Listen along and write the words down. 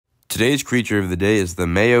Today's creature of the day is the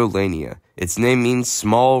Meiolania. Its name means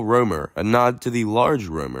small roamer, a nod to the large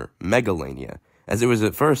roamer, Meiolania, as it was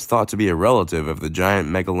at first thought to be a relative of the giant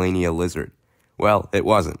Meiolania lizard. Well, it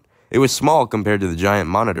wasn't. It was small compared to the giant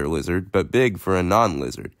monitor lizard, but big for a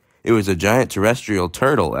non-lizard. It was a giant terrestrial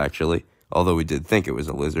turtle, actually, although we did think it was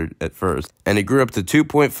a lizard at first, and it grew up to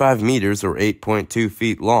 2.5 meters or 8.2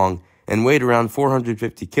 feet long and weighed around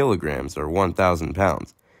 450 kilograms or 1,000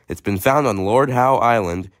 pounds. It's been found on Lord Howe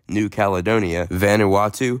Island, New Caledonia,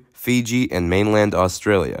 Vanuatu, Fiji, and mainland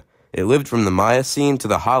Australia. It lived from the Miocene to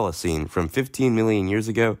the Holocene, from 15 million years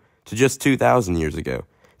ago to just 2,000 years ago.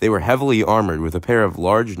 They were heavily armored with a pair of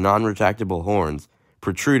large, non-retractable horns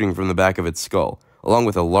protruding from the back of its skull, along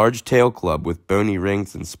with a large tail club with bony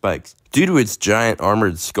rings and spikes. Due to its giant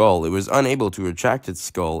armored skull, it was unable to retract its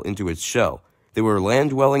skull into its shell. They were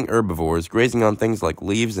land-dwelling herbivores grazing on things like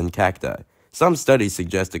leaves and cacti. Some studies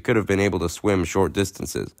suggest it could have been able to swim short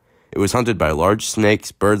distances. It was hunted by large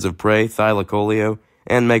snakes, birds of prey, Thylacoleo,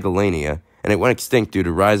 and Meiolania, and it went extinct due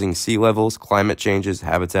to rising sea levels, climate changes,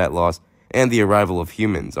 habitat loss, and the arrival of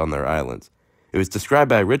humans on their islands. It was described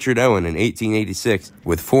by Richard Owen in 1886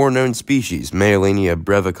 with 4 known species: Meiolania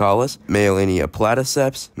brevicalis, Meiolania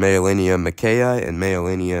platyceps, Meiolania mackay, and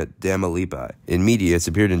Meiolania damalipi. In media, it's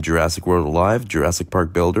appeared in Jurassic World Alive, Jurassic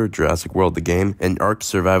Park Builder, Jurassic World the Game, and Ark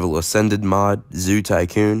Survival Ascended mod, Zoo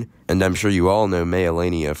Tycoon, and I'm sure you all know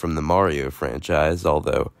Meiolania from the Mario franchise,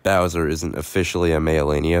 although Bowser isn't officially a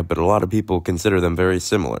Meiolania, but a lot of people consider them very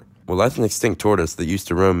similar. Well, that's an extinct tortoise that used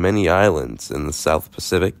to roam many islands in the South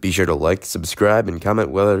Pacific. Be sure to like, subscribe, and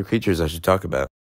comment what other creatures I should talk about.